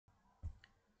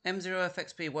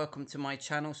M0FXB, welcome to my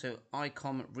channel. So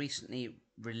ICOM recently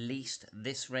released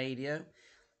this radio.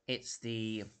 It's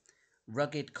the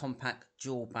rugged compact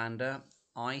dual bander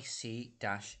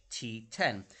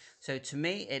IC-T10. So to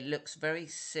me it looks very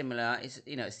similar. It's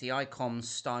the ICOM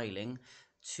styling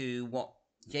to what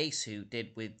Yaesu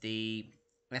did with the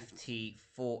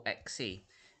FT4XE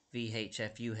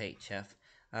VHF UHF.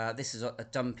 This is a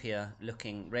dumpier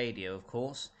looking radio, of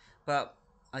course, but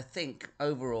I think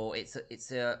overall it's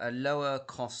a lower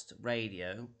cost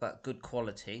radio, but good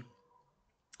quality.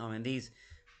 I mean, these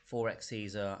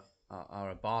 4XEs are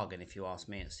a bargain if you ask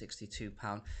me at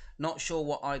 £62. Not sure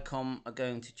what ICOM are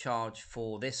going to charge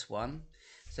for this one.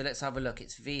 So let's have a look.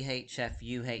 It's VHF,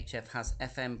 UHF, has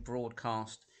FM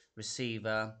broadcast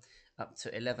receiver, up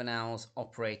to 11 hours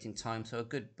operating time, so a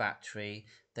good battery.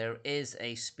 There is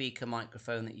a speaker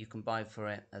microphone that you can buy for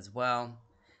it as well.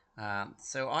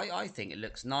 So I think it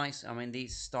looks nice. I mean,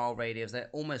 these style radios, they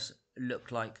almost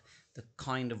look like the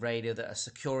kind of radio that a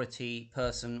security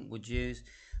person would use.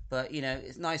 But,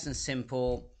 it's nice and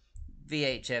simple.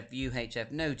 VHF,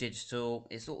 UHF, no digital.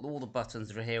 It's all the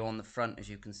buttons are here on the front, as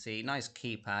you can see. Nice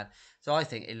keypad. So I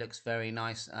think it looks very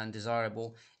nice and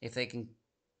desirable. If they can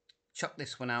chuck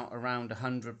this one out around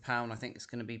 £100, I think it's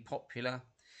going to be popular.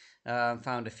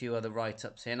 Found a few other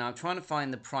write-ups here. Now I'm trying to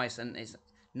find the price, and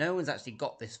no one's actually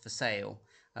got this for sale.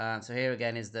 So here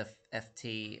again is the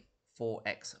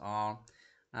FT4XR.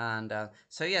 And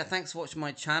so yeah, thanks for watching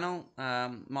my channel.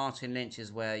 Martin Lynch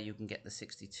is where you can get the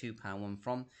 £62 one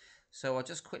from. So I'll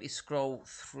just quickly scroll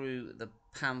through the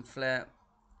pamphlet.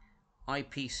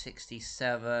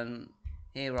 IP67.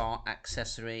 Here are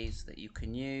accessories that you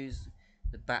can use.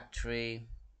 The battery,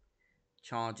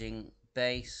 charging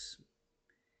base.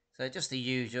 So just the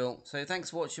usual. So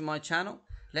thanks for watching my channel.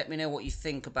 Let me know what you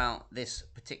think about this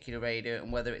particular radio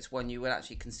and whether it's one you will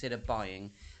actually consider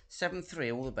buying.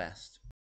 7-3, all the best.